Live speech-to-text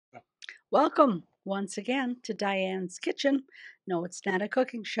Welcome once again to Diane's Kitchen. No, it's not a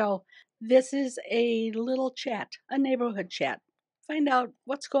cooking show. This is a little chat, a neighborhood chat. Find out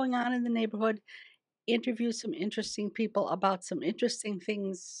what's going on in the neighborhood, interview some interesting people about some interesting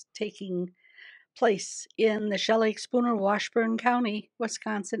things taking place in the Shell Lake Spooner, Washburn County,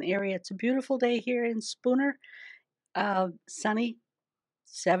 Wisconsin area. It's a beautiful day here in Spooner. Sunny,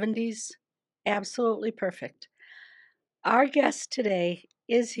 70s, absolutely perfect. Our guest today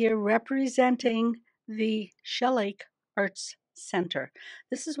is here representing the Shell Lake Arts Center.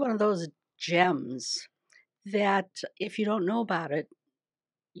 This is one of those gems that, if you don't know about it,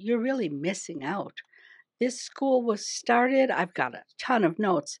 you're really missing out. This school was started, I've got a ton of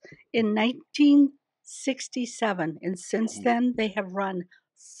notes, in 1967, and since then they have run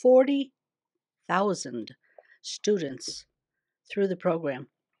 40,000 students through the program.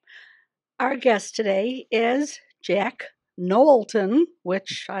 Our guest today is Jack Knowelton,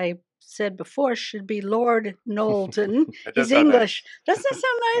 which I said before should be Lord Knowelton. It does He's sound English. nice. Doesn't that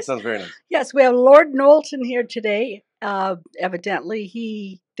sound That nice? sounds very nice. Yes, we have Lord Knowelton here today.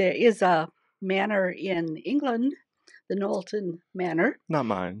 Evidently, there is a manor in England, the Knowelton Manor. Not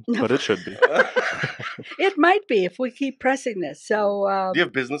mine, No. but it should be. It might be if we keep pressing this. So, Do you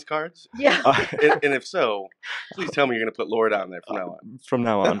have business cards? yeah, And if so, please tell me you're going to put Lord on there from now on. From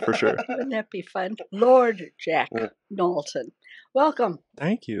now on, for sure. wouldn't that be fun? Lord Jack Knowelton. Welcome.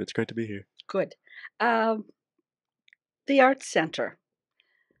 Thank you. It's great to be here. Good. The Arts Center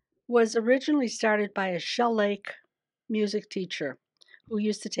was originally started by a Shell Lake music teacher who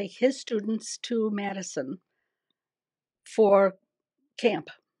used to take his students to Madison for camp,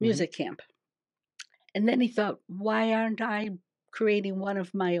 music camp. And then he thought, why aren't I creating one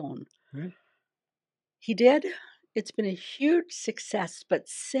of my own? Right. He did. It's been a huge success, but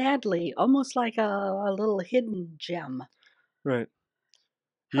sadly, almost like a little hidden gem. Right.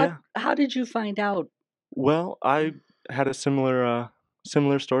 How, Yeah. how did you find out? Well, I had a similar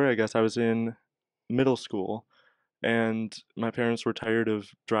story, I guess. I was in middle school, and my parents were tired of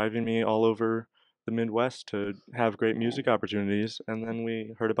driving me all over the Midwest to have great music opportunities, and then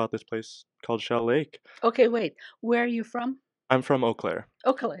we heard about this place called Shell Lake. Okay, wait. Where are you from? I'm from Eau Claire,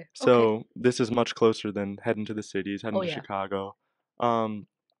 Eau Claire. so Okay. this is much closer than heading to the cities, heading Oh, to yeah. Chicago.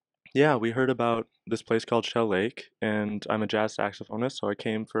 Yeah, we heard about this place called Shell Lake, and I'm a jazz saxophonist, so I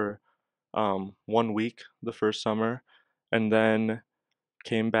came for 1 week the first summer, and then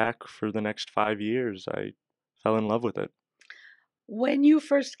came back for the next 5 years. I fell in love with it. When you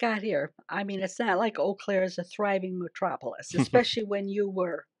first got here, I mean, it's not like Eau Claire is a thriving metropolis, especially when you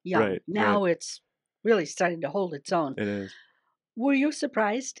were young. Right, Now it's really starting to hold its own. It is. Were you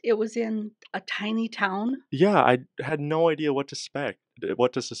surprised it was in a tiny town? Yeah, I had no idea what to suspect.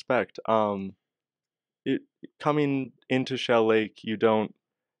 It coming into Shell Lake, you don't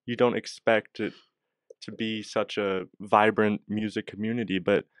expect it to be such a vibrant music community,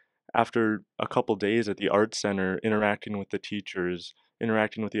 but after a couple days at the art center, interacting with the teachers,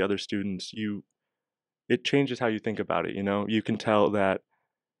 interacting with the other students, it changes how you think about it. You can tell that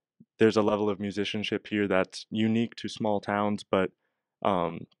there's a level of musicianship here that's unique to small towns, but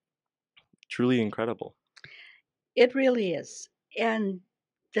truly incredible. It really is. And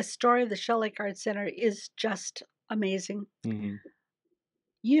the story of the Shell Lake Arts Center is just amazing. Hmm.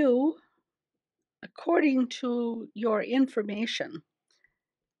 You, according to your information,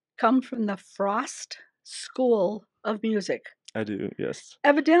 come from the Frost School of Music. I do, yes.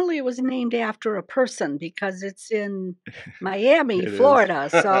 Evidently, it was named after a person because it's in Miami, It is. Florida.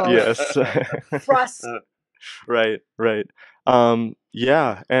 So Yes. Frost. Right.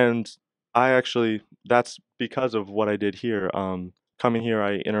 Yeah, and that's because of what I did here. Coming here,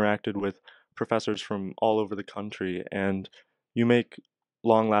 I interacted with professors from all over the country, and you make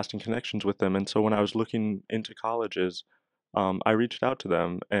long-lasting connections with them. And so when I was looking into colleges, I reached out to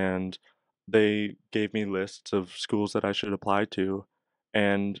them, and they gave me lists of schools that I should apply to,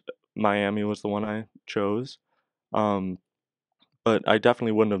 and Miami was the one I chose. Um, but I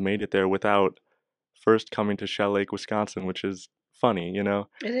definitely wouldn't have made it there without first coming to Shell Lake, Wisconsin, which is funny, It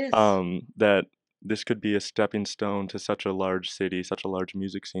is. that this could be a stepping stone to such a large city, such a large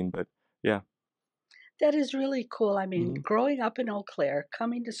music scene. But yeah. That is really cool. I mean, Mhm. growing up in Eau Claire,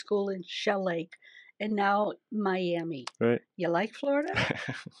 coming to school in Shell Lake, and now Miami. Right. You like Florida?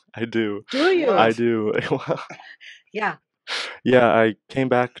 I do. Do you? I do. Yeah. Yeah, I came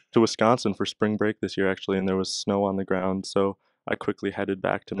back to Wisconsin for spring break this year, actually, and there was snow on the ground, so I quickly headed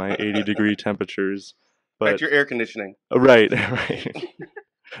back to my 80-degree temperatures. Back But to your air conditioning. right.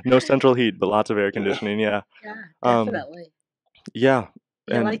 No central heat, but lots of air conditioning. Yeah. Yeah, Um, definitely. Yeah.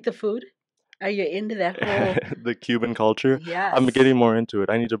 You And like the food? Are you into that whole? The Cuban culture. Yes. I'm getting more into it.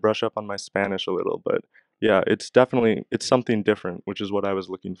 I need to brush up on my Spanish a little, but yeah, it's something different, which is what I was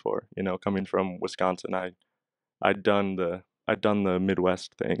looking for. You know, coming from Wisconsin, I'd done the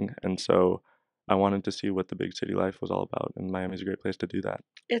Midwest thing, and so I wanted to see what the big city life was all about, and Miami's a great place to do that.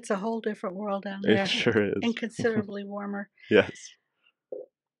 It's a whole different world down It there, sure is. and considerably warmer. Yes.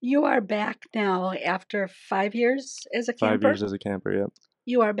 You are back now after 5 years as a 5 camper. years as a camper, yep.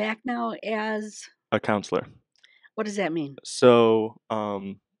 You are back now as, A counselor. what does that mean? So,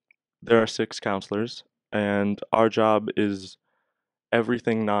 there are 6 counselors, and our job is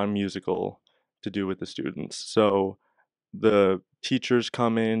everything non-musical to do with the students. So the teachers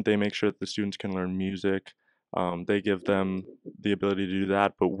come in, they make sure that the students can learn music. They give them the ability to do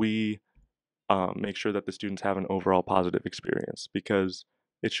that, but we make sure that the students have an overall positive experience because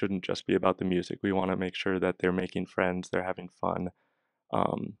it shouldn't just be about the music. We want to make sure that they're making friends, they're having fun.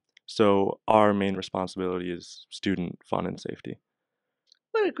 So our main responsibility is student fun and safety.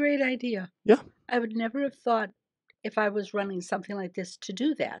 What a great idea. Yeah. I would never have thought if I was running something like this to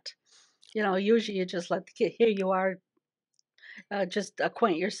do that. You know, usually you just let the kid, here you are, just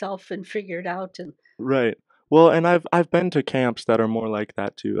acquaint yourself and figure it out. And Right. Well, and I've been to camps that are more like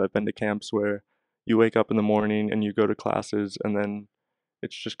that too. I've been to camps where you wake up in the morning and you go to classes and then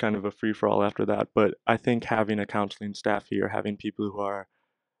it's just kind of a free for all after that. But I think having a counseling staff here, having people who are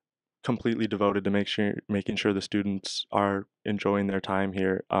completely devoted to making sure the students are enjoying their time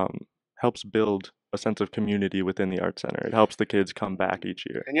here, helps build a sense of community within the art center. It helps the kids come back each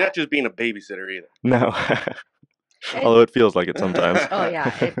year. And you're not just being a babysitter either. No. Although it feels like it sometimes. oh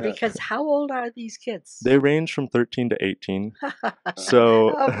yeah, because how old are these kids? They range from 13 to 18.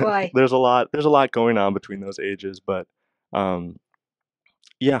 So oh boy. there's a lot going on between those ages, but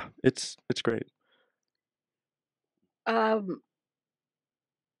yeah, it's great.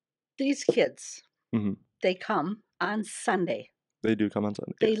 These kids, Hmm. they come on Sunday. They do come on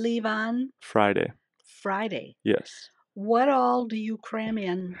Sunday. They Yes. leave on Friday. Friday. Yes. What all do you cram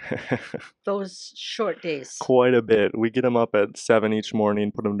in those short days? Quite a bit. We get them up at 7 each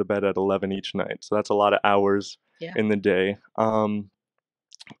morning, put them to bed at 11 each night. So that's a lot of hours in the day. A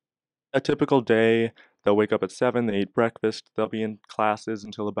typical day, they'll wake up at 7, they eat breakfast, they'll be in classes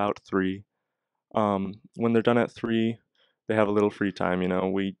until about 3. When they're done at 3, they have a little free time, you know.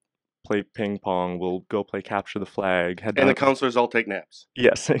 We play ping pong, we'll go play capture the flag. And the counselors all take naps.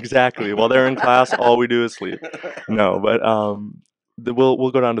 Yes, exactly. While they're in class, all we do is sleep. No, but we'll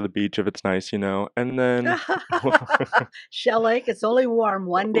go down to the beach if it's nice, you know, and then Shell Lake, it's only warm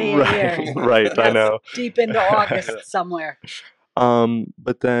one day right, a year. right, I know. Deep into August somewhere.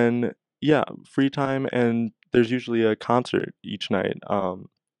 But then yeah, free time, and there's usually a concert each night,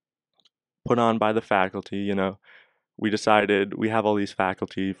 put on by the faculty, you know. We decided we have all these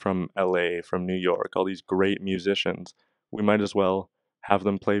faculty from LA, from New York, all these great musicians. We might as well have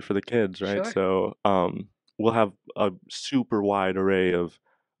them play for the kids, right? Sure. So we'll have a super wide array of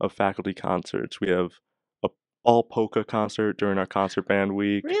faculty concerts. We have a all polka concert during our concert band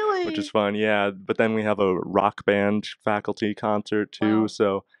week, Really? which is fun. Yeah, but then we have a rock band faculty concert too. Wow.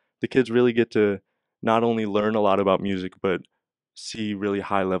 So the kids really get to not only learn a lot about music, but see really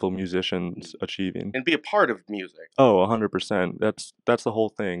high level musicians achieving. And be a part of music. Oh, 100%. That's the whole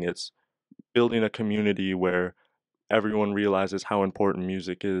thing. It's building a community where everyone realizes how important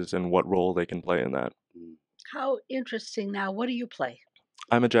music is and what role they can play in that. How interesting. Now, what do you play?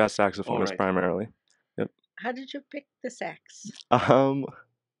 I'm a jazz saxophonist right. primarily. Yep. How did you pick the sax? Or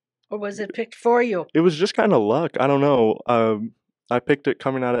was it picked for you? It was just kind of luck. I don't know. I picked it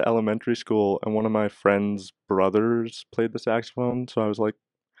coming out of elementary school, and one of my friend's brothers played the saxophone, so I was like,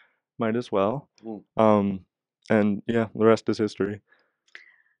 might as well. And yeah, the rest is history.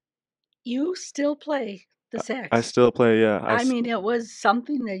 You still play the sax? I still play, yeah. I mean, it was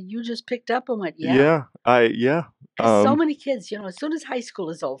something that you just picked up and went, yeah. Yeah. So many kids, you know, as soon as high school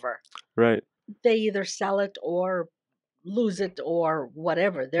is over, right, they either sell it or lose it or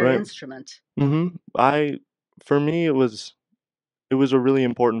whatever, their right. instrument. For me, it was a really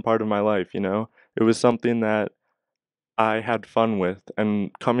important part of my life, you know. It was something that I had fun with,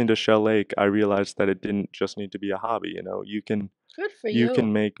 and coming to Shell Lake, I realized that it didn't just need to be a hobby, you know. Good for you. You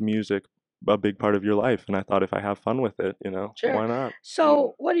can make music a big part of your life, and I thought if I have fun with it, you know, sure. Why not?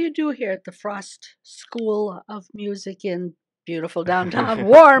 So, what do you do here at the Frost School of Music in beautiful downtown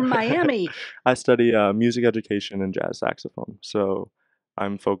warm Miami? I study music education and jazz saxophone, so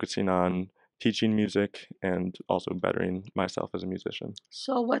I'm focusing on teaching music and also bettering myself as a musician.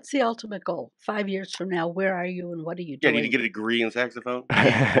 So, what's the ultimate goal? 5 years from now, where are you and what are you Yeah, doing? need to get a degree in saxophone.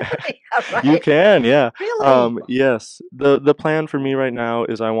 Yeah, You right. can, yeah. Really? Yes. The plan for me right now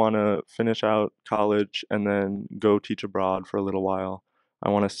is I want to finish out college and then go teach abroad for a little while. I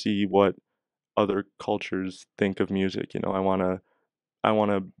want to see what other cultures think of music. I want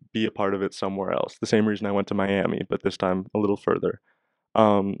to be a part of it somewhere else. The same reason I went to Miami, but this time a little further.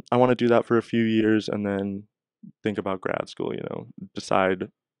 I want to do that for a few years and then think about grad school, decide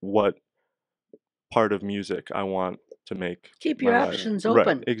what part of music I want to make Keep my your life. options Right,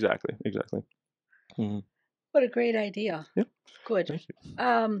 open. exactly. Mhm. What a great idea. Yeah, Good. thank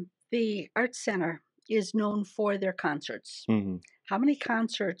you. The Arts Center is known for their concerts. hmm How many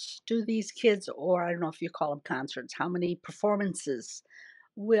concerts do these kids, or I don't know if you call them concerts, how many performances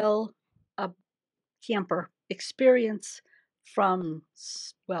will a camper experience from,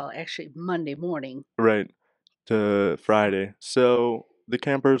 well, actually Monday morning? Right, to Friday. So the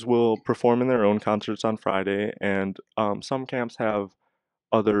campers will perform in their own concerts on Friday, and some camps have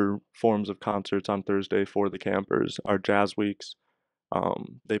other forms of concerts on Thursday for the campers. Our jazz weeks,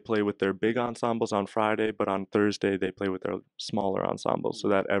 they play with their big ensembles on Friday, but on Thursday they play with their smaller ensembles so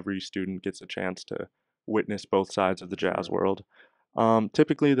that every student gets a chance to witness both sides of the jazz world.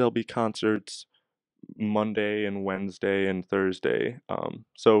 Typically, there'll be concerts Monday and Wednesday and Thursday.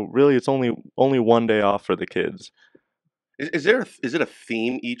 So really, it's only one day off for the kids. Is it a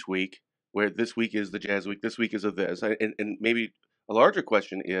theme each week where this week is the jazz week, this week is of this, and maybe a larger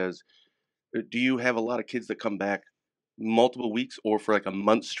question is, do you have a lot of kids that come back multiple weeks or for like a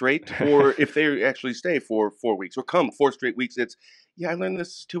month straight, or if they actually stay for 4 weeks or come 4 straight weeks? It's I learned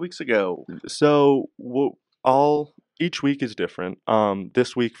this 2 weeks ago. So all each week is different.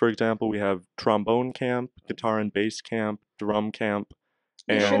 This week, for example, we have trombone camp, guitar and bass camp, drum camp,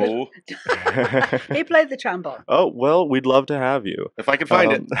 You and should have. No, He played the trombone. oh well, we'd love to have you. if I can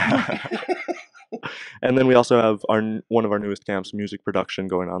find it. And then we also have one of our newest camps, music production,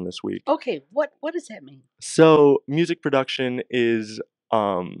 going on this week. Okay, what does that mean? So music production is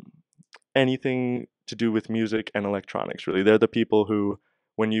anything to do with music and electronics, really. They're the people who,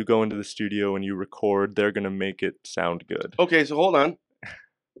 when you go into the studio and you record, they're going to make it sound good. Okay, so hold on.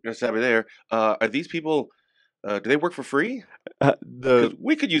 I'm gonna stop you there. Are these people? Do they work for free? Because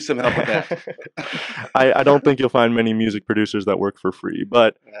we could use some help with that. I don't think you'll find many music producers that work for free,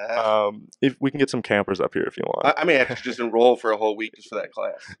 but Uh, if we can get some campers up here if you want. I may have to just enroll for a whole week just for that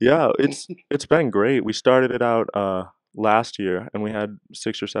class. Yeah, it's been great. We started it out last year and we had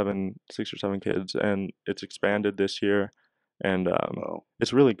six or seven kids, and it's expanded this year, and Well,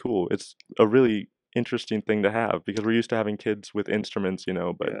 it's really cool. It's a really interesting thing to have because we're used to having kids with instruments,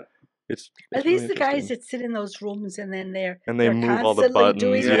 but yeah. it's Are really these the guys interesting. that sit in those rooms and then they're And they move all the constantly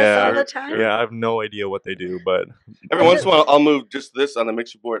doing buttons. this Yeah, all the time? yeah. I have no idea what they do, but Every once in a while, I'll move just this on the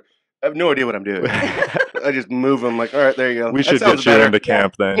mixer board. I have no idea what I'm doing. I just move them like, all right, there you go. we That should sounds get you better. into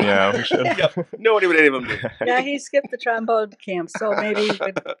camp then. Yeah, we should. Yep. No idea what any of them do. Yeah, he skipped the trombone camp, so maybe we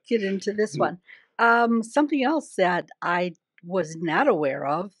could get into this one. Something else that I was not aware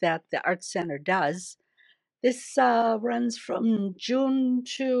of that the Arts Center does. This runs from June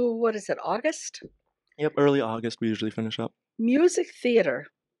to, what is it, August? Yep, early August we usually finish up. Music theater,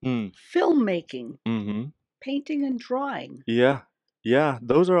 Mm. filmmaking, Mm-hmm. painting and drawing. Yeah, yeah.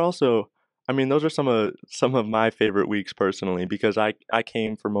 Those are also. I mean, those are some of my favorite weeks personally because I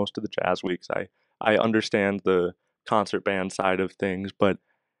came for most of the jazz weeks. I understand the concert band side of things, but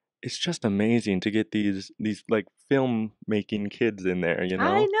it's just amazing to get these like filmmaking kids in there,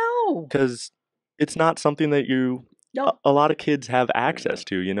 I know. because it's not something that No, a lot of kids have access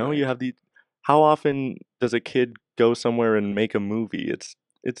to. You have the how often does a kid go somewhere and make a movie?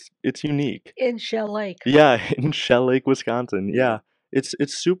 It's unique. in Shell Lake. Yeah, in Shell Lake, Wisconsin. Yeah, it's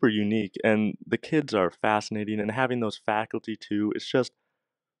super unique, and the kids are fascinating, and having those faculty too. It's just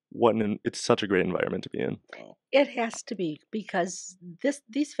it's such a great environment to be in. It has to be because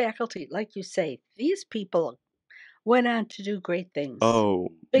these faculty, like you say, these people went on to do great things, Oh,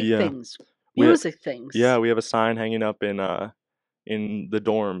 big yeah. things, We- music things. Yeah, we have a sign hanging up in the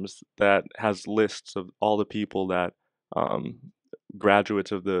dorms that has lists of all the people that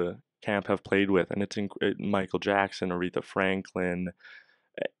graduates of the camp have played with, and it's Michael Jackson, Aretha Franklin,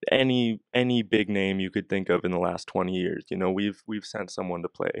 any big name you could think of in the last 20 years. We've sent someone to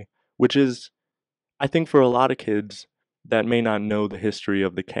play, which is, I think, for a lot of kids that may not know the history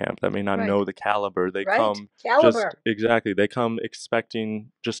of the camp, that may not Right. know the caliber. They Right. come Caliber. exactly. They come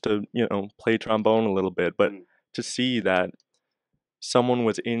expecting just to play trombone a little bit, but Mm. to see that someone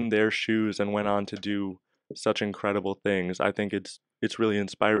was in their shoes and went on to do such incredible things. I think it's really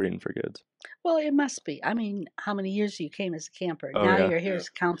inspiring for kids. Well, it must be. I mean, how many years you came as a camper? Oh Now yeah. you're here Yeah. as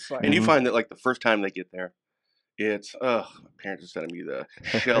a counselor. And you Mhm. find that like the first time they get there, it's my parents are sending me the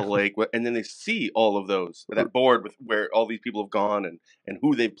Shell Lake, and then they see all of those that board with where all these people have gone and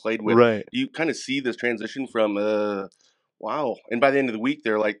who they've played with. Right. You kind of see this transition from wow, and by the end of the week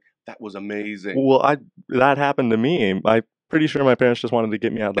they're like, that was amazing. Well, that happened to me. I'm pretty sure my parents just wanted to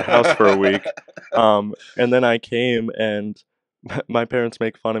get me out of the house for a week. And then I came, and my parents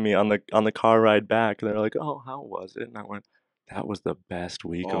make fun of me on the car ride back. And they're like, "Oh, how was it?" And I went, "That was the best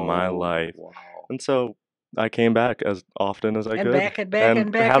week of my Oh life." wow. And so I came back as often as I And could, back and back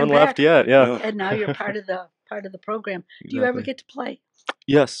and back haven't and left back. yet. Yeah, Ugh. And now you're part of the program. Do you ever exactly. get to play?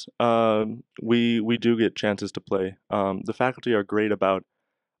 Yes, we do get chances to play. The faculty are great about,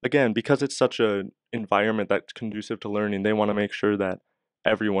 again, because it's such a environment that's conducive to learning. They want to make sure that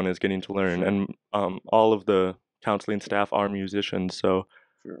everyone is getting to learn, Sure. and all of the counseling staff are musicians. So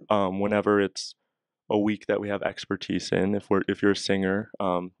Sure. whenever it's a week that we have expertise in, if you're a singer,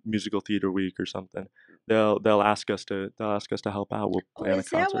 musical theater week or something, they'll ask us to help out. We'll Oh, play on a is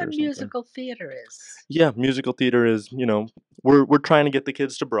that concert what or something. musical theater is? Yeah, musical theater is, we're trying to get the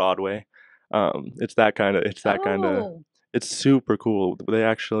kids to Broadway. It's that kind of Oh, it's super cool. They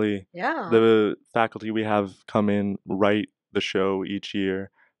actually, yeah. the faculty we have come in, write the show each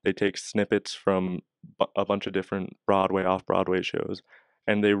year. They take snippets from a bunch of different Broadway, off-Broadway shows,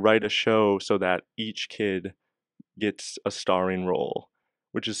 and they write a show so that each kid gets a starring role,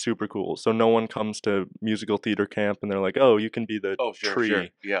 which is super cool. So no one comes to musical theater camp and they're like, "Oh, you can be the Oh sure, tree." sure.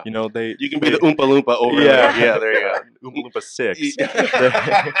 Yeah. You know, they You can be the Oompa Loompa over there. yeah, Yeah, there you Oompa Loompa 6.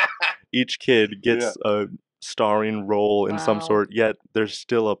 go. Each kid Yeah. gets a starring role in some Wow. sort, yet there's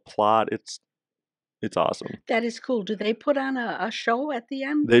still a plot. It's awesome. That is cool. Do they put on a show at the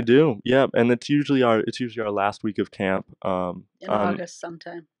end? They do, yeah, and it's usually our last week of camp. In On August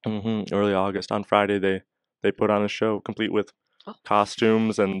sometime. early August on Friday they put on a show complete with Oh,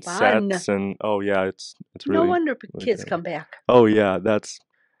 costumes and fun. sets, and oh yeah, it's No really wonder really kids great. come back. Oh yeah,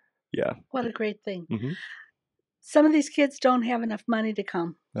 yeah. What a great thing. hmm Some of these kids don't have enough money to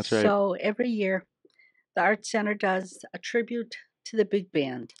come. That's right. So every year, the Art Center does a tribute to the big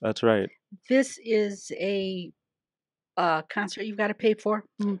band. That's right. This is a concert you've got to pay for.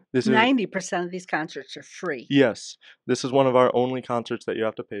 This is 90% of these concerts are free. Yes, this is one of our only concerts that you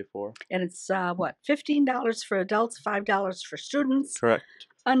have to pay for. And it's what, $15 for adults, $5 for students Correct.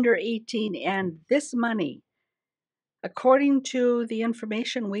 under 18. And this money, according to the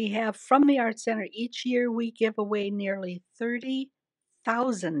information we have from the Art Center, each year we give away nearly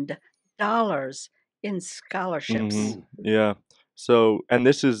 $30,000 in scholarships. Yeah. So, and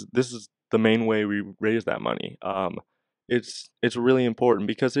this is the main way we raise that money. It's really important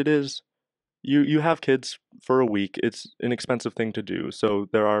because it is you have kids for a week. It's an expensive thing to do. So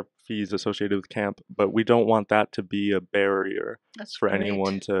there are fees associated with camp, but we don't want that to be a barrier That's for great.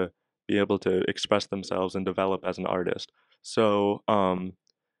 anyone to be able to express themselves and develop as an artist. So,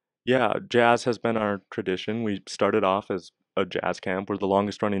 yeah, jazz has been our tradition. We started off as a jazz camp. We're the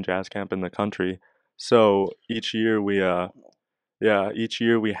longest running jazz camp in the country. So each year each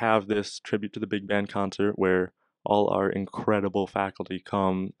year we have this tribute to the big band concert where all our incredible faculty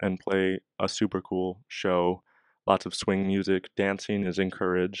come and play a super cool show. Lots of swing music, dancing is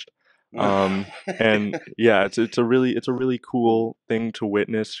encouraged. And yeah, it's a really cool thing to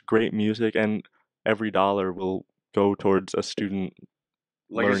witness. Great music, and every dollar will go towards a student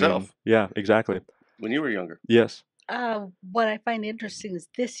Like learning. yourself Yeah, exactly. when you were younger. Yes. What I find interesting is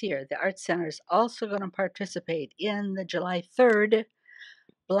this year, the Art Center is also going to participate in the July 3rd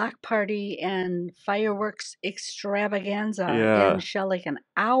Block Party and Fireworks Extravaganza Yeah. in Shell Lake, an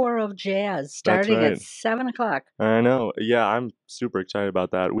hour of jazz That's starting right. at 7 o'clock. I know. Yeah, I'm super excited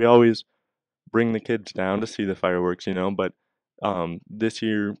about that. We always bring the kids down to see the fireworks, but this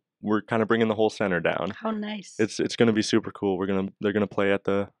year we're kind of bringing the whole center down. How nice. It's going to be super cool. They're going to play at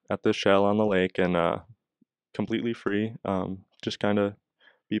the Shell on the lake, and completely free. Just kind of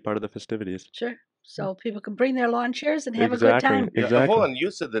be part of the festivities. Sure. So people can bring their lawn chairs and have a good time. Yeah, Exactly. hold on. You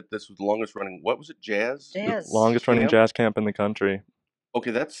said that this was the longest running. What was it? Jazz? Jazz. Longest running Camp? jazz camp in the country.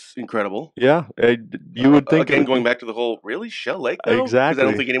 Okay, that's incredible. Yeah, you would think again, going back to the whole really Shell Lake though, because I Exactly.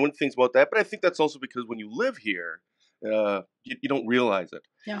 don't think anyone thinks about that. But I think that's also because when you live here, you don't realize it.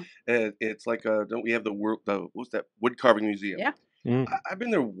 Yeah. It's like don't we have what's that wood carving museum? Yeah. I've been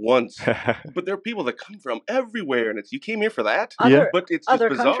there once, but there are people that come from everywhere, and you came here for that. Yeah. But it's just Other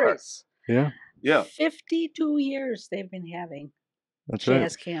bizarre. countries. Yeah. Yeah. 52 years they've been having That's right.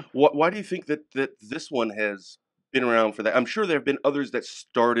 jazz camp. Why do you think that this one has been around for that. I'm sure there have been others that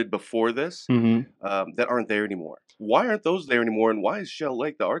started before this that aren't there anymore. Why aren't those there anymore? And why is Shell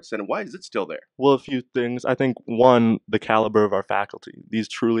Lake, the Arts Center, why is it still there? Well, a few things. I think one, the caliber of our faculty. These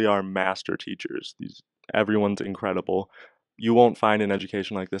truly are master teachers. Everyone's incredible. You won't find an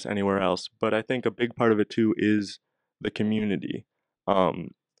education like this anywhere else. But I think a big part of it too is the community.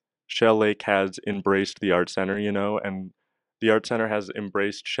 Shell Lake has embraced the Art Center, and the Art Center has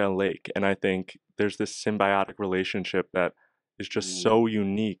embraced Shell Lake. And I think there's this symbiotic relationship that is just so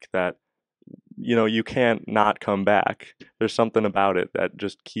unique that, you can't not come back. There's something about it that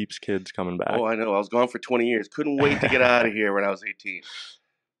just keeps kids coming back. Oh, I know. I was gone for 20 years. Couldn't wait to get out of here when I was 18.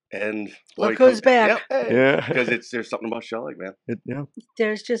 And look who's back. Yep, hey. Yeah. Because there's something about Shell Lake, man. Yeah.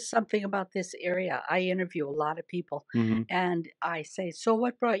 There's just something about this area. I interview a lot of people, and I say, so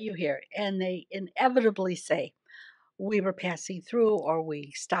what brought you here? And they inevitably say, we were passing through, or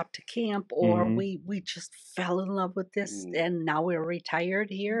we stopped to camp, or we just fell in love with this, and now we're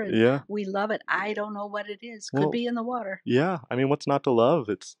retired here, and we love it. I don't know what it is. Could be in the water. Yeah. I mean, what's not to love?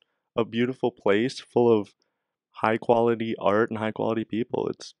 It's a beautiful place full of high-quality art and high-quality people.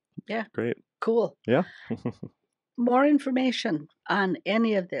 It's great. Cool. Yeah. More information on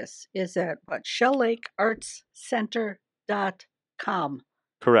any of this is at shelllakeartscenter.com.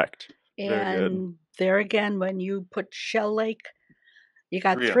 Correct. And there again, when you put Shell Lake, you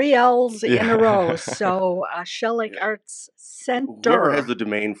got 3 L's in a row. So Shell Lake Arts Center. Whoever has the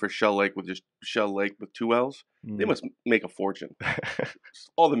domain for Shell Lake with just Shell Lake with 2 L's, they must make a fortune.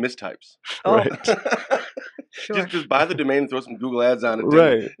 All the mistypes. Right. Sure. Just buy the domain and throw some Google ads on it.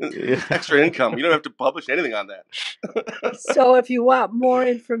 Right. Extra income. You don't have to publish anything on that. So if you want more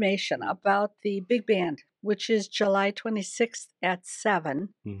information about the big band, which is July 26th at 7,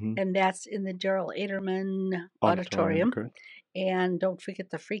 and that's in the Daryl Aderman Auditorium. Okay. And don't forget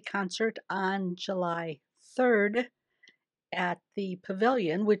the free concert on July 3rd at the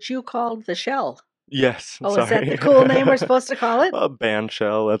Pavilion, which you called the Shell. Yes. Oh, sorry. is that the cool name we're supposed to call it? Band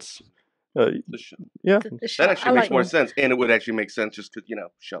Shell. That's Yeah. That actually makes more sense. And it would actually make sense just because,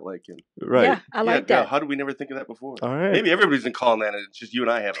 Shell Lake. And, right. Yeah, I like that. How did we never think of that before? All right. Maybe everybody's been calling that and it's just you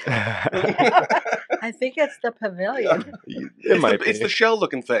and I haven't. I think it's the Pavilion. It's the shell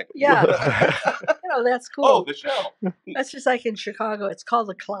looking thing. Yeah. That's cool. Oh, the shell. That's just like in Chicago. It's called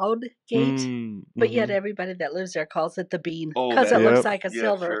the Cloud Gate, but yet everybody that lives there calls it the Bean because it looks like a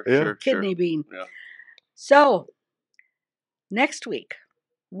silver kidney bean. Yeah. So, next week,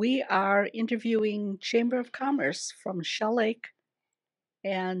 we are interviewing Chamber of Commerce from Shell Lake,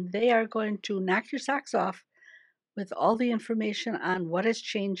 and they are going to knock your socks off with all the information on what has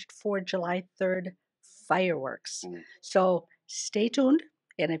changed for July 3rd fireworks. So stay tuned,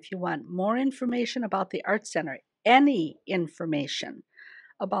 and if you want more information about the Art Center, any information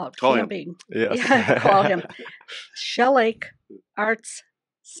about camping, call him. Shell Lake Arts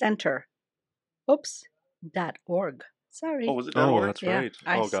Center. .org. Sorry. Oh, was it .org? That's right.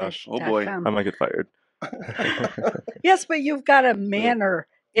 Oh, gosh. Oh, boy. I might get fired. Yes, but you've got a manor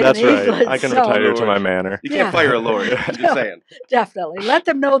in That's England. Right. I can retire to my manor. You can't fire a lawyer. I'm just saying. Definitely. Let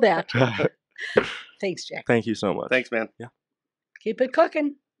them know that. Thanks, Jack. Thank you so much. Thanks, man. Yeah. Keep it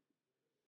cooking.